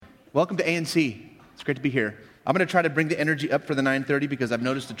Welcome to ANC. It's great to be here. I'm going to try to bring the energy up for the 9:30 because I've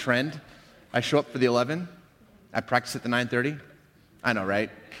noticed a trend. I show up for the 11. I practice at the 9:30. I know, right?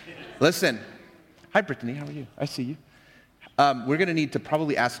 Listen. Hi, Brittany. How are you? I see you. We're going to need to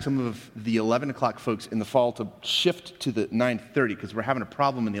probably ask some of the 11 o'clock folks in the fall to shift to the 9:30 because we're having a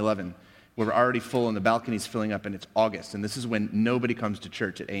problem in the 11 where we're already full and the balcony's filling up and it's August. And this is when nobody comes to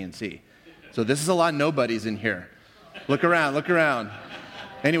church at ANC. So this is a lot of nobodies in here. Look around, look around.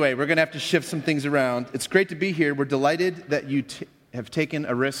 Anyway, we're going to have to shift some things around. It's great to be here. We're delighted that you have taken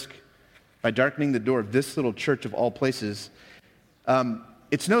a risk by darkening the door of this little church of all places.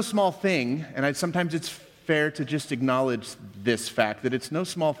 It's no small thing, and sometimes it's fair to just acknowledge this fact, that it's no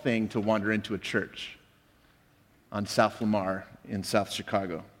small thing to wander into a church on South Lamar in South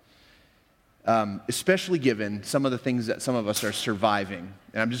Chicago, especially given some of the things that some of us are surviving.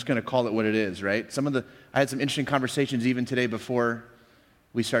 And I'm just going to call it what it is, right? I had some interesting conversations even today before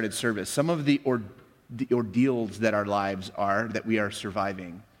we started service. Some of the ordeals that our lives are, that we are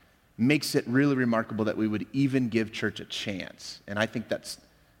surviving, makes it really remarkable that we would even give church a chance. And I think that's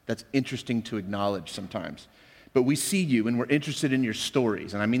interesting to acknowledge sometimes. But we see you and we're interested in your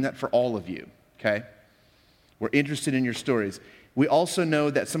stories. And I mean that for all of you, okay? We're interested in your stories. We also know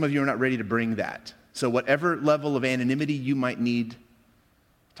that some of you are not ready to bring that. So whatever level of anonymity you might need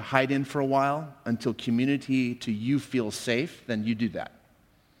to hide in for a while until community to you feels safe, then you do that.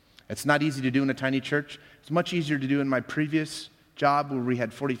 It's not easy to do in a tiny church. It's much easier to do in my previous job where we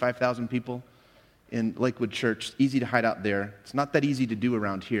had 45,000 people in Lakewood Church. It's easy to hide out there. It's not that easy to do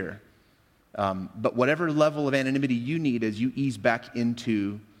around here. But whatever level of anonymity you need as you ease back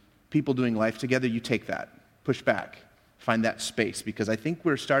into people doing life together, you take that. Push back. Find that space. Because I think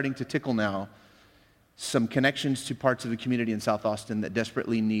we're starting to tickle now some connections to parts of the community in South Austin that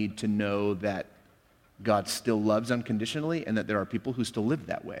desperately need to know that God still loves unconditionally and that there are people who still live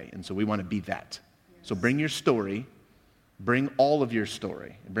that way. And so we want to be that. Yes. So bring your story. Bring all of your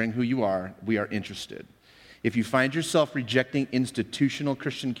story. Bring who you are. We are interested. If you find yourself rejecting institutional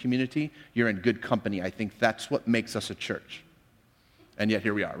Christian community, you're in good company. I think that's what makes us a church. And yet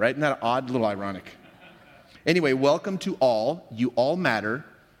here we are, right? Isn't that odd? A little ironic. Anyway, welcome to all. You all matter.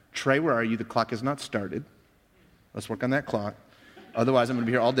 Trey, where are you? The clock has not started. Let's work on that clock. Otherwise, I'm going to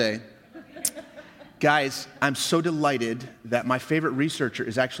be here all day. Guys, I'm so delighted that my favorite researcher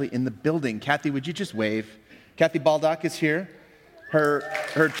is actually in the building. Kathy, would you just wave? Kathy Baldock is here. Her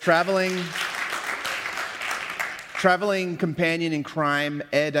traveling companion in crime,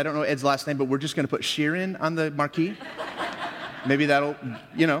 Ed, I don't know Ed's last name, but we're just going to put Sheeran on the marquee. Maybe that'll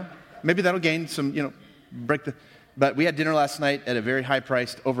gain some, But we had dinner last night at a very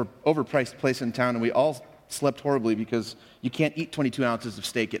high-priced, overpriced place in town, and we all slept horribly because you can't eat 22 ounces of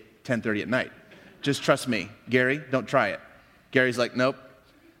steak at 10:30 at night. Just trust me. Gary, don't try it. Gary's like, nope,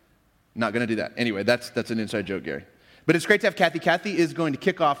 not going to do that. Anyway, that's an inside joke, Gary. But it's great to have Kathy. Kathy is going to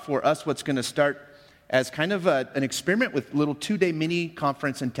kick off for us what's going to start as kind of an experiment with little 2-day mini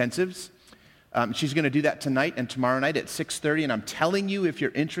conference intensives. She's going to do that tonight and tomorrow night at 6:30. And I'm telling you, if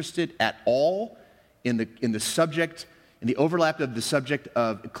you're interested at all in the subject, in the overlap of the subject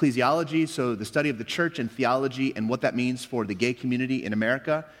of ecclesiology, so the study of the church and theology and what that means for the gay community in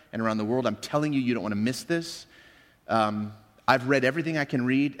America and around the world, I'm telling you, you don't want to miss this. I've read everything I can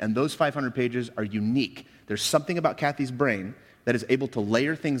read, and those 500 pages are unique. There's something about Kathy's brain that is able to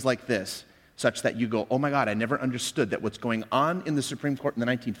layer things like this such that you go, oh my God, I never understood that what's going on in the Supreme Court in the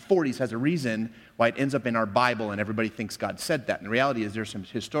 1940s has a reason why it ends up in our Bible and everybody thinks God said that. And the reality is there's some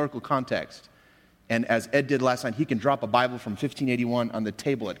historical context. And as Ed did last night, he can drop a Bible from 1581 on the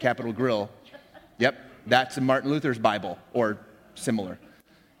table at Capitol Grill. Yep, that's in Martin Luther's Bible, or similar.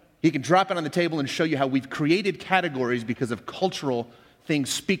 He can drop it on the table and show you how we've created categories because of cultural things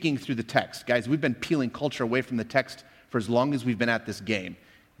speaking through the text. Guys, we've been peeling culture away from the text for as long as we've been at this game.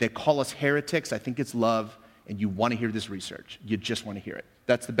 They call us heretics. I think it's love, and you want to hear this research. You just want to hear it.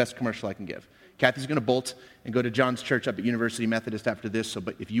 That's the best commercial I can give. Kathy's going to bolt and go to John's church up at University Methodist after this,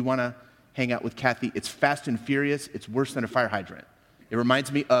 but if you want to hang out with Kathy, it's fast and furious. It's worse than a fire hydrant. It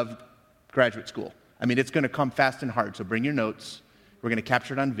reminds me of graduate school. I mean, it's going to come fast and hard, so bring your notes. We're going to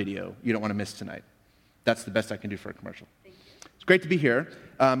capture it on video. You don't want to miss tonight. That's the best I can do for a commercial. Thank you. It's great to be here.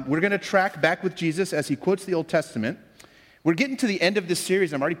 We're going to track back with Jesus as he quotes the Old Testament. We're getting to the end of this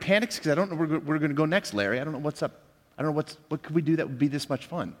series. I'm already panicked because I don't know where we're going to go next, Larry. I don't know what's up. I don't know what could we do that would be this much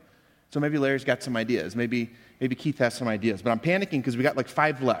fun. So maybe Larry's got some ideas. Maybe Keith has some ideas. But I'm panicking because we got like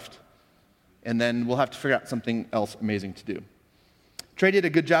 5 left. And then we'll have to figure out something else amazing to do. Trey did a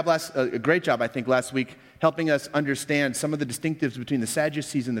great job, I think, last week, helping us understand some of the distinctives between the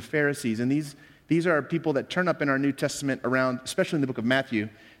Sadducees and the Pharisees. And these These are people that turn up in our New Testament around, especially in the book of Matthew.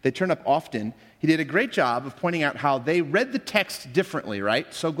 They turn up often. He did a great job of pointing out how they read the text differently,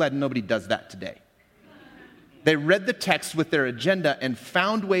 right? So glad nobody does that today. They read the text with their agenda and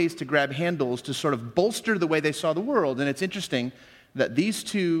found ways to grab handles to sort of bolster the way they saw the world. And it's interesting that these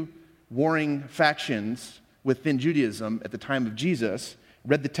two warring factions within Judaism at the time of Jesus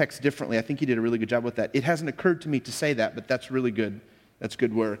read the text differently. I think he did a really good job with that. It hasn't occurred to me to say that, but that's really good. That's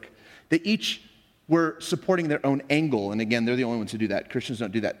good work. They each were supporting their own angle. And again, they're the only ones who do that. Christians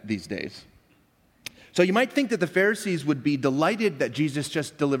don't do that these days. So you might think that the Pharisees would be delighted that Jesus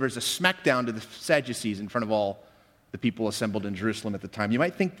just delivers a smackdown to the Sadducees in front of all the people assembled in Jerusalem at the time. You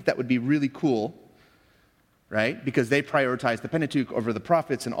might think that that would be really cool, right? Because they prioritize the Pentateuch over the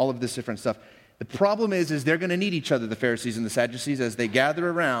prophets and all of this different stuff. The problem is they're going to need each other, the Pharisees and the Sadducees, as they gather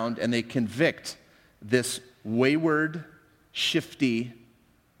around and they convict this wayward, shifty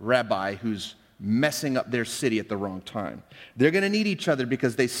rabbi who's messing up their city at the wrong time. They're going to need each other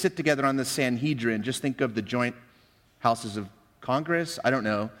because they sit together on the Sanhedrin. Just think of the joint houses of Congress. I don't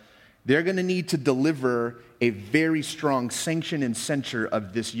know. They're going to need to deliver a very strong sanction and censure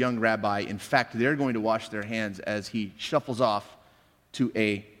of this young rabbi. In fact, they're going to wash their hands as he shuffles off to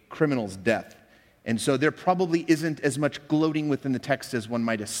a criminal's death. And so there probably isn't as much gloating within the text as one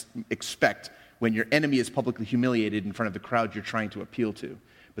might expect when your enemy is publicly humiliated in front of the crowd you're trying to appeal to.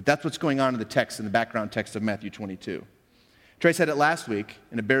 But that's what's going on in the text, in the background text of Matthew 22. Trey said it last week,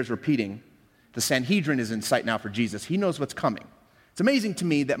 and it bears repeating. The Sanhedrin is in sight now for Jesus. He knows what's coming. It's amazing to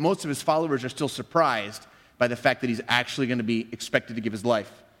me that most of his followers are still surprised by the fact that he's actually going to be expected to give his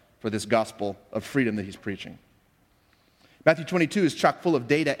life for this gospel of freedom that he's preaching. Matthew 22 is chock full of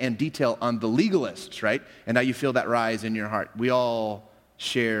data and detail on the legalists, right? And how you feel that rise in your heart. We all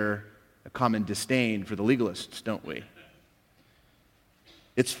share a common disdain for the legalists, don't we?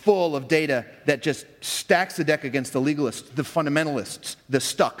 It's full of data that just stacks the deck against the legalists, the fundamentalists, the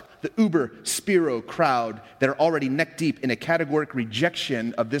stuck, the uber Spiro crowd that are already neck deep in a categoric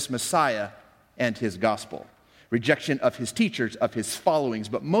rejection of this Messiah and his gospel. Rejection of his teachers, of his followings,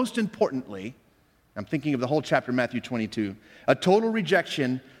 but most importantly, I'm thinking of the whole chapter, Matthew 22, a total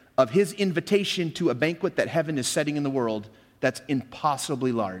rejection of his invitation to a banquet that heaven is setting in the world that's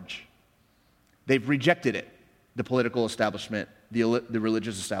impossibly large. They've rejected it, the political establishment, the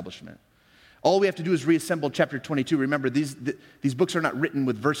religious establishment. All we have to do is reassemble chapter 22. Remember, these books are not written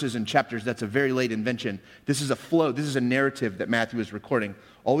with verses and chapters. That's a very late invention. This is a flow. This is a narrative that Matthew is recording.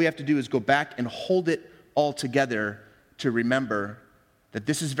 All we have to do is go back and hold it all together to remember that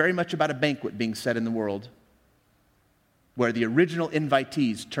this is very much about a banquet being set in the world where the original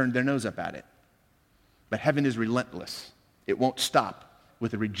invitees turned their nose up at it. But heaven is relentless. It won't stop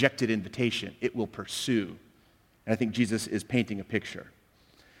with a rejected invitation. It will pursue. And I think Jesus is painting a picture.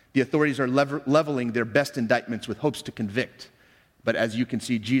 The authorities are leveling their best indictments with hopes to convict. But as you can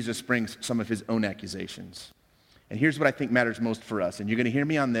see, Jesus brings some of his own accusations. And here's what I think matters most for us. And you're going to hear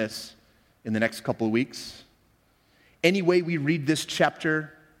me on this in the next couple of weeks. Any way we read this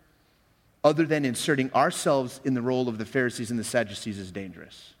chapter, other than inserting ourselves in the role of the Pharisees and the Sadducees, is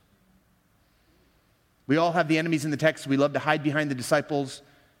dangerous. We all have the enemies in the text. We love to hide behind the disciples.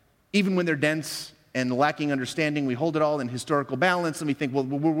 Even when they're dense and lacking understanding, we hold it all in historical balance, and we think, well,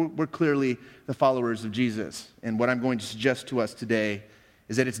 we're clearly the followers of Jesus. And what I'm going to suggest to us today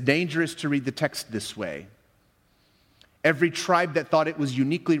is that it's dangerous to read the text this way. Every tribe that thought it was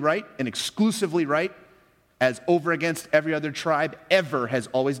uniquely right and exclusively right as over against every other tribe ever has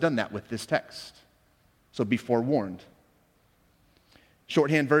always done that with this text. So be forewarned.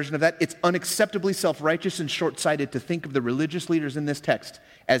 Shorthand version of that, it's unacceptably self-righteous and short-sighted to think of the religious leaders in this text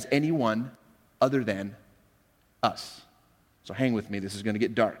as anyone other than us. So hang with me, this is going to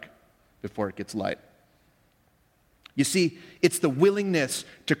get dark before it gets light. You see, it's the willingness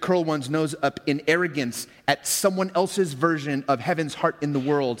to curl one's nose up in arrogance at someone else's version of heaven's heart in the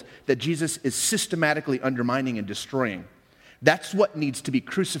world that Jesus is systematically undermining and destroying. That's what needs to be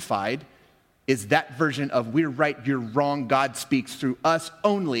crucified, is that version of we're right, you're wrong, God speaks through us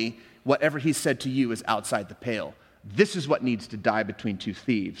only, whatever he said to you is outside the pale. This is what needs to die between two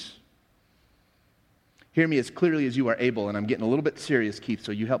thieves. Hear me as clearly as you are able, and I'm getting a little bit serious, Keith,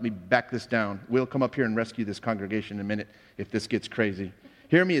 so you help me back this down. We'll come up here and rescue this congregation in a minute if this gets crazy.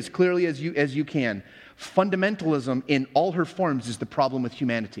 Hear me as clearly as you can. Fundamentalism in all her forms is the problem with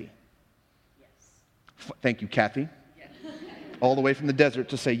humanity. Yes. Thank you, Kathy. Yes. All the way from the desert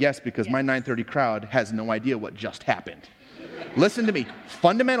to say yes, because yes. My 9:30 crowd has no idea what just happened. Listen to me.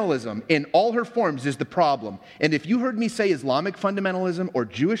 Fundamentalism in all her forms is the problem. And if you heard me say Islamic fundamentalism or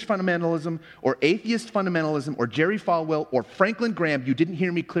Jewish fundamentalism or atheist fundamentalism or Jerry Falwell or Franklin Graham, you didn't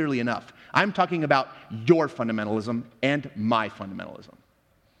hear me clearly enough. I'm talking about your fundamentalism and my fundamentalism.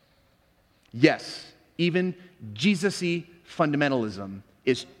 Yes, even Jesus-y fundamentalism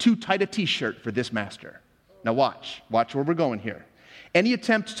is too tight a t-shirt for this master. Now watch where we're going here. Any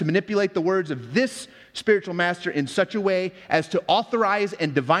attempt to manipulate the words of this spiritual master in such a way as to authorize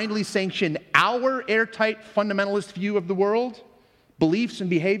and divinely sanction our airtight fundamentalist view of the world, beliefs and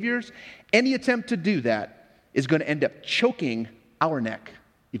behaviors, any attempt to do that is going to end up choking our neck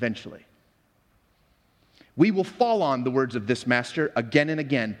eventually. We will fall on the words of this master again and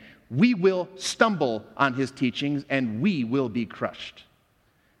again. We will stumble on his teachings and we will be crushed.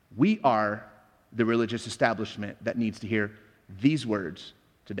 We are the religious establishment that needs to hear these words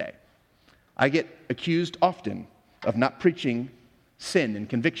today. I get accused often of not preaching sin and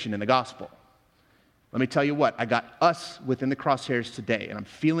conviction in the gospel. Let me tell you what, I got us within the crosshairs today, and I'm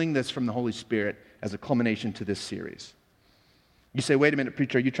feeling this from the Holy Spirit as a culmination to this series. You say, wait a minute,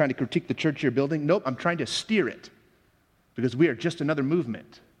 preacher, are you trying to critique the church you're building? Nope, I'm trying to steer it, because we are just another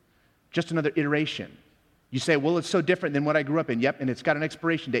movement, just another iteration. You say, well, it's so different than what I grew up in. Yep, and it's got an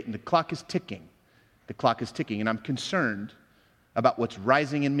expiration date, and the clock is ticking. The clock is ticking, and I'm concerned about what's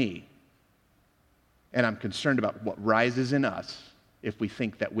rising in me, and I'm concerned about what rises in us if we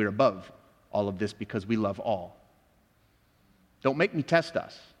think that we're above all of this because we love all. Don't make me test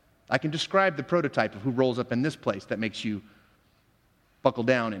us. I can describe the prototype of who rolls up in this place that makes you buckle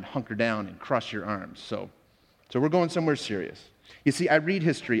down and hunker down and cross your arms. So we're going somewhere serious. You see, I read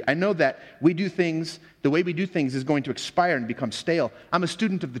history. I know that the way we do things is going to expire and become stale. I'm a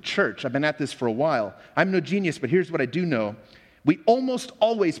student of the church. I've been at this for a while. I'm no genius, but here's what I do know. We almost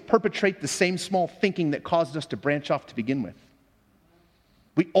always perpetrate the same small thinking that caused us to branch off to begin with.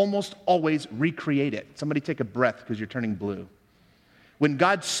 We almost always recreate it. Somebody take a breath because you're turning blue. When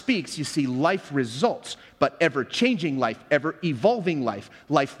God speaks, you see life results, but ever-changing life, ever-evolving life,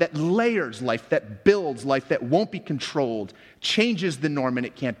 life that layers, life that builds, life that won't be controlled, changes the norm and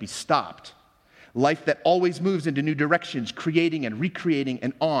it can't be stopped. Life that always moves into new directions, creating and recreating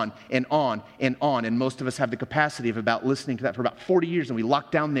and on and on and on. And most of us have the capacity of about listening to that for about 40 years, and we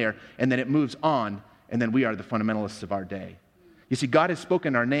lock down there, and then it moves on, and then we are the fundamentalists of our day. You see, God has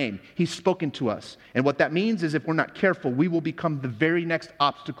spoken our name. He's spoken to us. And what that means is if we're not careful, we will become the very next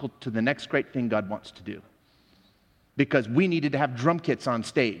obstacle to the next great thing God wants to do. Because we needed to have drum kits on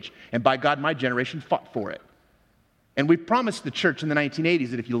stage. And by God, my generation fought for it. And we promised the church in the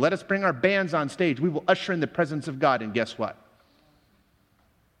 1980s that if you let us bring our bands on stage, we will usher in the presence of God. And guess what?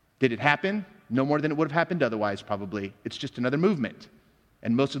 Did it happen? No more than it would have happened otherwise, probably. It's just another movement.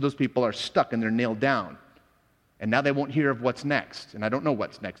 And most of those people are stuck and they're nailed down. And now they won't hear of what's next. And I don't know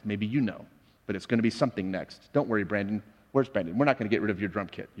what's next. Maybe you know. But it's going to be something next. Don't worry, Brandon. Where's Brandon? We're not going to get rid of your drum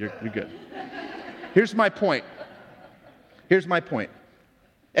kit. You're good. Here's my point.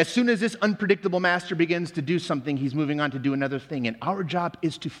 As soon as this unpredictable master begins to do something, he's moving on to do another thing. And our job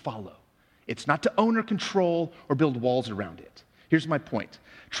is to follow. It's not to own or control or build walls around it. Here's my point.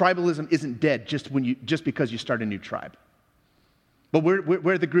 Tribalism isn't dead just because you start a new tribe. But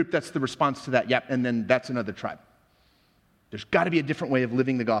we're the group that's the response to that. Yep, and then that's another tribe. There's got to be a different way of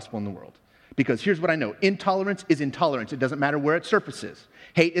living the gospel in the world. Because here's what I know. Intolerance is intolerance. It doesn't matter where it surfaces.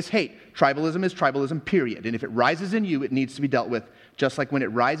 Hate is hate. Tribalism is tribalism, period. And if it rises in you, it needs to be dealt with, just like when it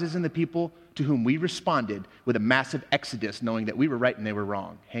rises in the people to whom we responded with a massive exodus, knowing that we were right and they were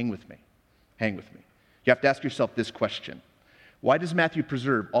wrong. Hang with me. You have to ask yourself this question. Why does Matthew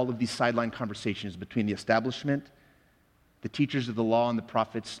preserve all of these sideline conversations between the establishment, the teachers of the law and the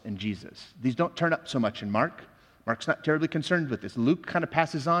prophets, and Jesus? These don't turn up so much in Mark. Mark's not terribly concerned with this. Luke kind of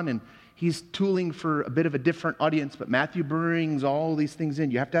passes on, and he's tooling for a bit of a different audience, but Matthew brings all these things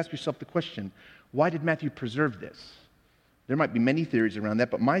in. You have to ask yourself the question, why did Matthew preserve this? There might be many theories around that,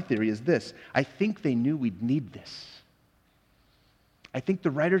 but my theory is this. I think they knew we'd need this. I think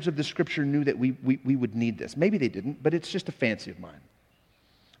the writers of the scripture knew that we would need this. Maybe they didn't, but it's just a fancy of mine.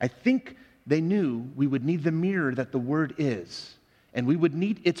 I think they knew we would need the mirror that the word is, and we would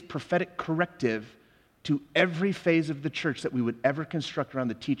need its prophetic corrective to every phase of the church that we would ever construct around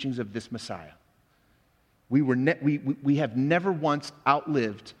the teachings of this Messiah. We have never once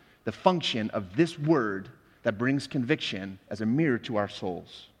outlived the function of this word that brings conviction as a mirror to our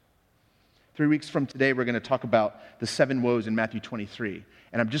souls. 3 weeks from today, we're going to talk about the 7 woes in Matthew 23.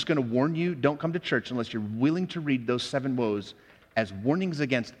 And I'm just going to warn you, don't come to church unless you're willing to read those 7 woes as warnings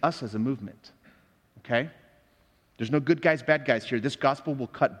against us as a movement. Okay? There's no good guys, bad guys here. This gospel will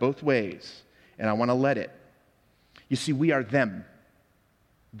cut both ways, and I want to let it. You see, we are them.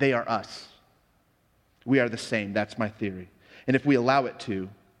 They are us. We are the same. That's my theory. And if we allow it to,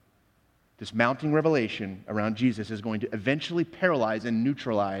 this mounting revelation around Jesus is going to eventually paralyze and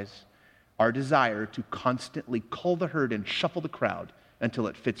neutralize our desire to constantly cull the herd and shuffle the crowd until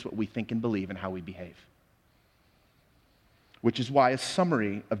it fits what we think and believe and how we behave. Which is why a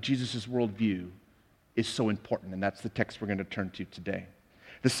summary of Jesus' worldview is so important, and that's the text we're going to turn to today.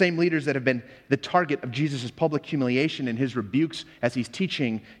 The same leaders that have been the target of Jesus' public humiliation and his rebukes as he's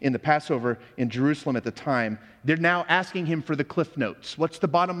teaching in the Passover in Jerusalem at the time, they're now asking him for the cliff notes. What's the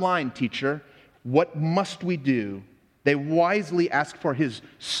bottom line, teacher? What must we do? They wisely ask for his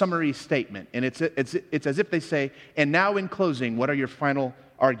summary statement. And it's as if they say, and now in closing, what are your final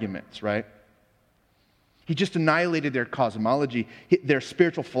arguments, right? He just annihilated their cosmology, their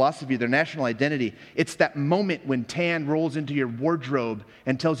spiritual philosophy, their national identity. It's that moment when Tan rolls into your wardrobe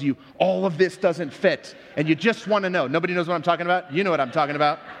and tells you all of this doesn't fit, and you just want to know. Nobody knows what I'm talking about? You know what I'm talking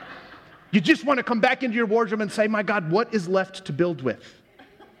about. You just want to come back into your wardrobe and say, my God, what is left to build with?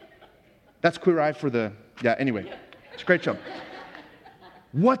 That's Queer Eye for the, anyway. It's a great show.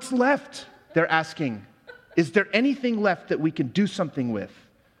 What's left? They're asking. Is there anything left that we can do something with?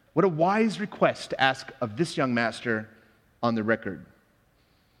 What a wise request to ask of this young master on the record.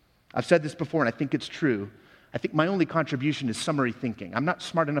 I've said this before, and I think it's true. I think my only contribution is summary thinking. I'm not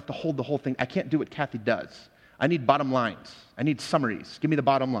smart enough to hold the whole thing. I can't do what Kathy does. I need bottom lines. I need summaries. Give me the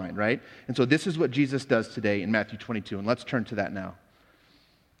bottom line, right? And so this is what Jesus does today in Matthew 22, and let's turn to that now.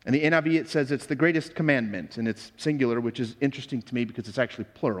 In the NIV, it says it's the greatest commandment, and it's singular, which is interesting to me because it's actually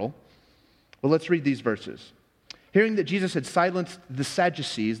plural. Well, let's read these verses. Hearing that Jesus had silenced the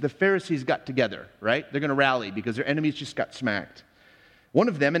Sadducees, the Pharisees got together, right? They're going to rally because their enemies just got smacked. One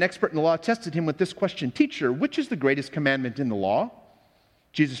of them, an expert in the law, tested him with this question, Teacher, which is the greatest commandment in the law?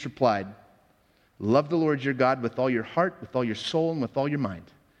 Jesus replied, Love the Lord your God with all your heart, with all your soul, and with all your mind.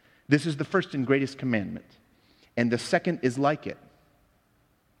 This is the first and greatest commandment. And the second is like it,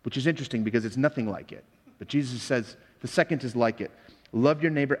 which is interesting because it's nothing like it. But Jesus says the second is like it. Love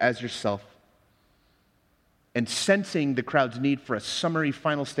your neighbor as yourself. And sensing the crowd's need for a summary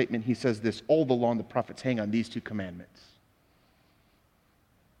final statement, he says this, all the law and the prophets hang on these two commandments.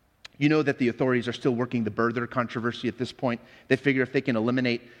 You know that the authorities are still working the birther controversy at this point. They figure if they can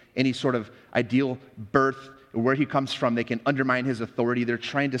eliminate any sort of ideal birth or where he comes from, they can undermine his authority. They're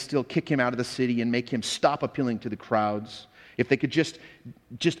trying to still kick him out of the city and make him stop appealing to the crowds. If they could just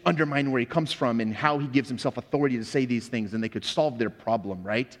undermine where he comes from and how he gives himself authority to say these things, then they could solve their problem,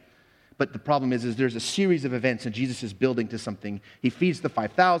 right? But the problem is there's a series of events and Jesus is building to something. He feeds the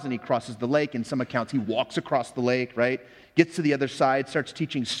 5,000, he crosses the lake. In some accounts, he walks across the lake, right? Gets to the other side, starts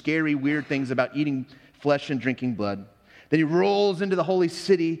teaching scary, weird things about eating flesh and drinking blood. Then he rolls into the holy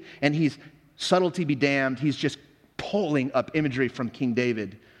city and he's, subtlety be damned, he's just pulling up imagery from King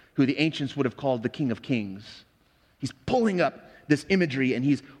David, who the ancients would have called the King of Kings. He's pulling up this imagery and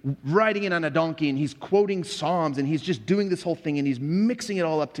he's riding it on a donkey and he's quoting Psalms and he's just doing this whole thing and he's mixing it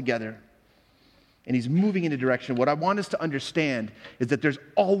all up together. And he's moving in a direction. What I want us to understand is that there's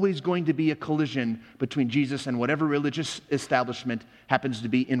always going to be a collision between Jesus and whatever religious establishment happens to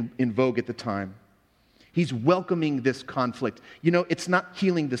be in vogue at the time. He's welcoming this conflict. You know, it's not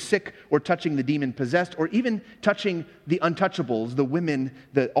healing the sick or touching the demon-possessed or even touching the untouchables, the women,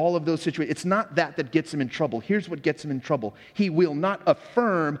 all of those situations. It's not that gets him in trouble. Here's what gets him in trouble. He will not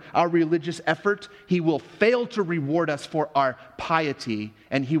affirm our religious effort. He will fail to reward us for our piety,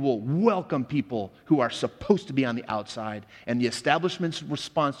 and he will welcome people who are supposed to be on the outside. And the establishment's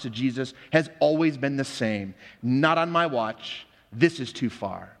response to Jesus has always been the same. Not on my watch. This is too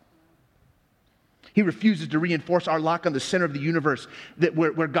far. He refuses to reinforce our lock on the center of the universe,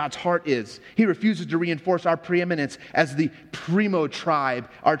 where God's heart is. He refuses to reinforce our preeminence as the primo tribe,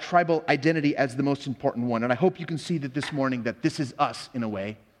 our tribal identity as the most important one. And I hope you can see that this morning that this is us in a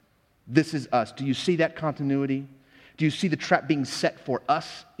way. This is us. Do you see that continuity? Do you see the trap being set for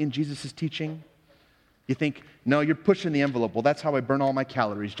us in Jesus' teaching? You think, no, you're pushing the envelope. Well, that's how I burn all my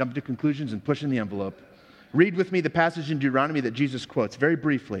calories, jump to conclusions and pushing the envelope. Read with me the passage in Deuteronomy that Jesus quotes very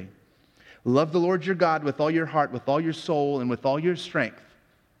briefly. Love the Lord your God with all your heart, with all your soul, and with all your strength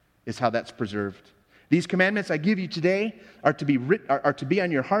is how that's preserved. These commandments I give you today are to be on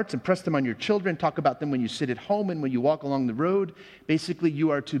your hearts and press them on your children. Talk about them when you sit at home and when you walk along the road. Basically,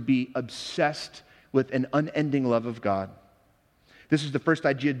 you are to be obsessed with an unending love of God. This is the first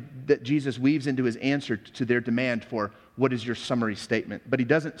idea that Jesus weaves into his answer to their demand for what is your summary statement. But he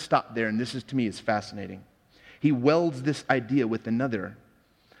doesn't stop there, and this is to me is fascinating. He welds this idea with another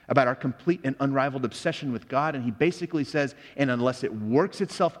about our complete and unrivaled obsession with God, and he basically says, and unless it works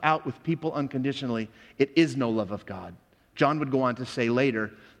itself out with people unconditionally, it is no love of God. John would go on to say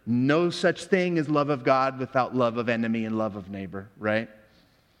later, no such thing as love of God without love of enemy and love of neighbor, right?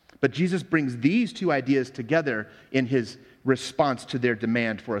 But Jesus brings these two ideas together in his response to their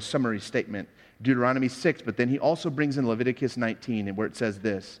demand for a summary statement. Deuteronomy 6, but then he also brings in Leviticus 19, where it says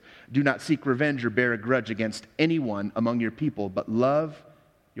this: do not seek revenge or bear a grudge against anyone among your people, but love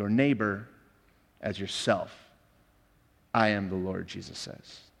your neighbor as yourself. I am the Lord, Jesus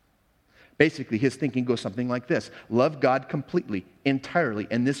says. Basically, his thinking goes something like this: love God completely, entirely,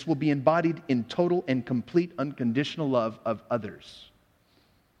 and this will be embodied in total and complete unconditional love of others,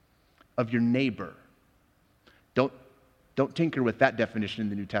 of your neighbor. Don't tinker with that definition in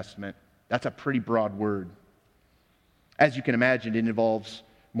the New Testament. That's a pretty broad word. As you can imagine, it involves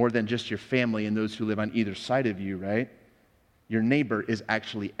more than just your family and those who live on either side of you, right? Your neighbor is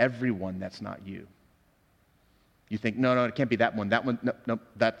actually everyone that's not you. You think, no, it can't be that one. That one, no,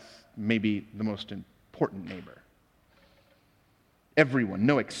 that's maybe the most important neighbor. Everyone,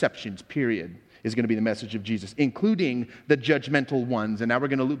 no exceptions, period, is going to be the message of Jesus, including the judgmental ones. And now we're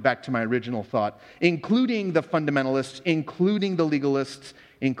going to loop back to my original thought, including the fundamentalists, including the legalists,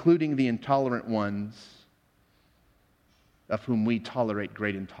 including the intolerant ones, of whom we tolerate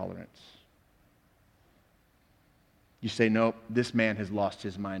great intolerance. You say, no, this man has lost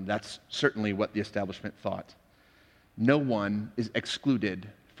his mind. That's certainly what the establishment thought. No one is excluded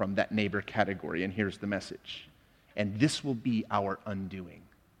from that neighbor category, and here's the message. And this will be our undoing.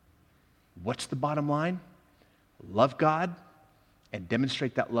 What's the bottom line? Love God and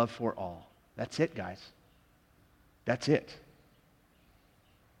demonstrate that love for all. That's it, guys. That's it.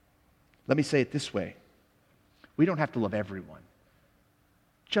 Let me say it this way. We don't have to love everyone,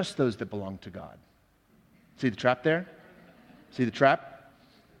 just those that belong to God. See the trap there? See the trap?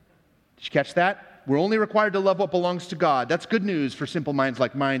 Did you catch that? We're only required to love what belongs to God. That's good news for simple minds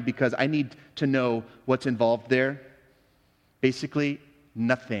like mine, because I need to know what's involved there. Basically,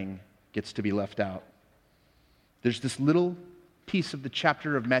 nothing gets to be left out. There's this little piece of the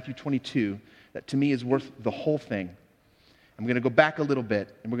chapter of Matthew 22 that to me is worth the whole thing. I'm going to go back a little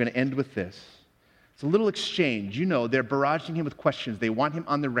bit, and we're going to end with this. It's a little exchange. You know, they're barraging him with questions. They want him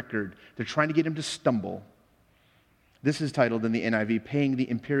on the record. They're trying to get him to stumble. This is titled in the NIV, Paying the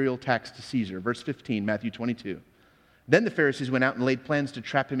Imperial Tax to Caesar. Verse 15, Matthew 22. Then the Pharisees went out and laid plans to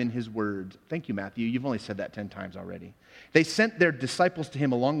trap him in his words. Thank you, Matthew. You've only said that 10 times already. They sent their disciples to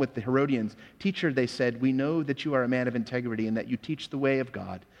him along with the Herodians. Teacher, they said, we know that you are a man of integrity and that you teach the way of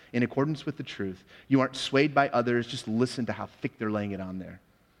God in accordance with the truth. You aren't swayed by others. Just listen to how thick they're laying it on there.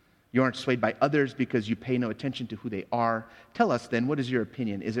 You aren't swayed by others because you pay no attention to who they are. Tell us then, what is your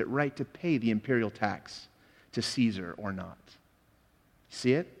opinion? Is it right to pay the imperial tax to Caesar or not?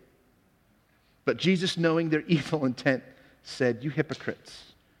 See it? But Jesus, knowing their evil intent, said, you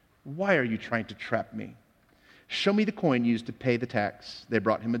hypocrites, why are you trying to trap me? Show me the coin used to pay the tax. They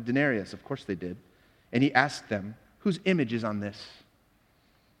brought him a denarius. Of course they did. And he asked them, whose image is on this?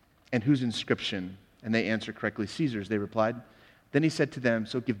 And whose inscription? And they answered correctly, Caesar's, they replied. Then he said to them,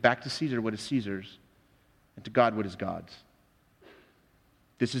 so give back to Caesar what is Caesar's, and to God what is God's.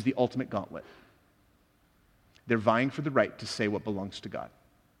 This is the ultimate gauntlet. They're vying for the right to say what belongs to God.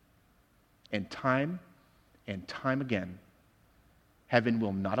 And time again, heaven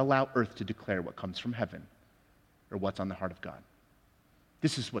will not allow earth to declare what comes from heaven or what's on the heart of God.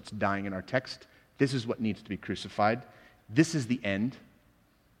 This is what's dying in our text. This is what needs to be crucified. This is the end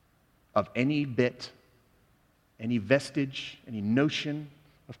of any bit, any vestige, any notion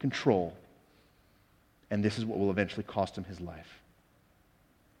of control. And this is what will eventually cost him his life.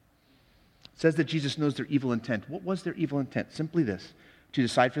 It says that Jesus knows their evil intent. What was their evil intent? Simply this: to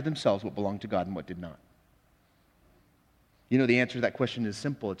decide for themselves what belonged to God and what did not. You know, the answer to that question is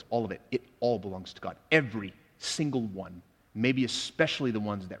simple. It's all of it. It all belongs to God. Every single one. Maybe especially the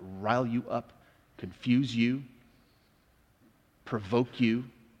ones that rile you up, confuse you, provoke you.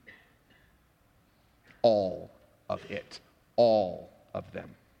 All of it. All of them.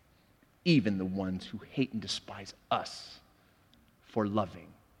 Even the ones who hate and despise us for loving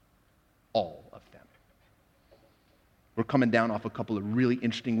all of them. We're coming down off a couple of really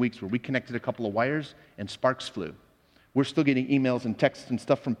interesting weeks where we connected a couple of wires and sparks flew. We're still getting emails and texts and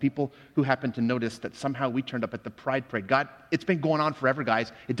stuff from people who happen to notice that somehow we turned up at the Pride Parade. God, it's been going on forever,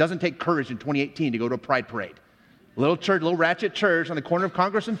 guys. It doesn't take courage in 2018 to go to a Pride Parade. Little church, little ratchet church on the corner of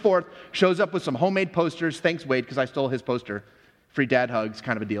Congress and 4th shows up with some homemade posters. Thanks, Wade, because I stole his poster. Free dad hugs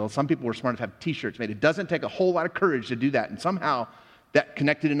kind of a deal. Some people were smart enough to have t-shirts made. It doesn't take a whole lot of courage to do that. And somehow that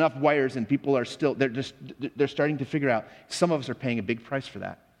connected enough wires and people are still, they're starting to figure out, some of us are paying a big price for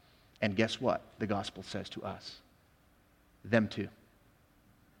that. And guess what? The gospel says to us, them too.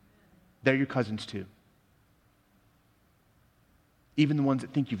 They're your cousins too. Even the ones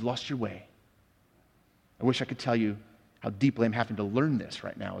that think you've lost your way. I wish I could tell you how deeply I'm having to learn this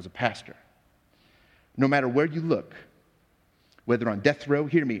right now as a pastor. No matter where you look, whether on death row,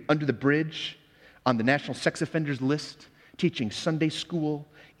 hear me, under the bridge, on the national sex offenders list, teaching Sunday school,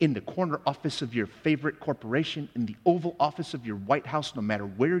 in the corner office of your favorite corporation, in the Oval Office of your White House, no matter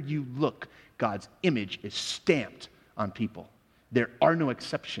where you look, God's image is stamped on people. There are no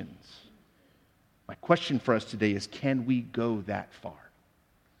exceptions. My question for us today is, can we go that far?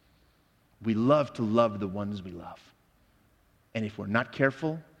 We love to love the ones we love. And if we're not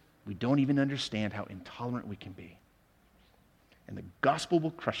careful, we don't even understand how intolerant we can be. And the gospel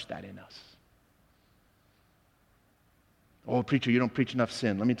will crush that in us. Oh, preacher, you don't preach enough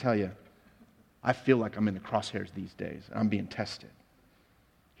sin. Let me tell you, I feel like I'm in the crosshairs these days. I'm being tested.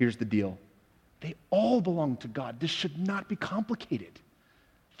 Here's the deal. They all belong to God. This should not be complicated.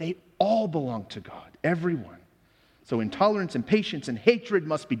 They all belong to God, everyone. So intolerance and patience and hatred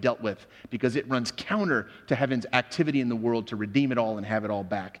must be dealt with because it runs counter to heaven's activity in the world to redeem it all and have it all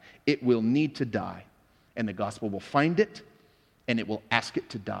back. It will need to die, and the gospel will find it, and it will ask it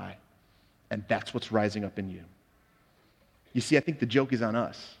to die. And that's what's rising up in you. You see, I think the joke is on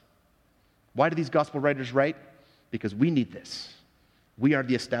us. Why do these gospel writers write? Because we need this. We are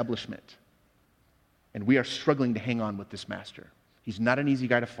the establishment. And we are struggling to hang on with this master. He's not an easy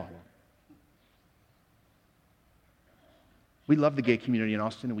guy to follow. We love the gay community in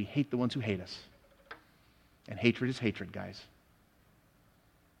Austin, and we hate the ones who hate us. And hatred is hatred, guys.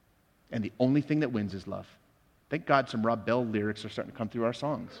 And the only thing that wins is love. Thank God some Rob Bell lyrics are starting to come through our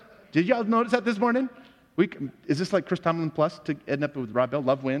songs. Did y'all notice that this morning? Is this like Chris Tomlin Plus to end up with Rob Bell?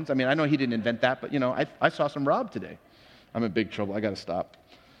 Love wins. I mean, I know he didn't invent that, but I saw some Rob today. I'm in big trouble. I got to stop.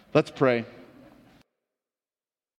 Let's pray.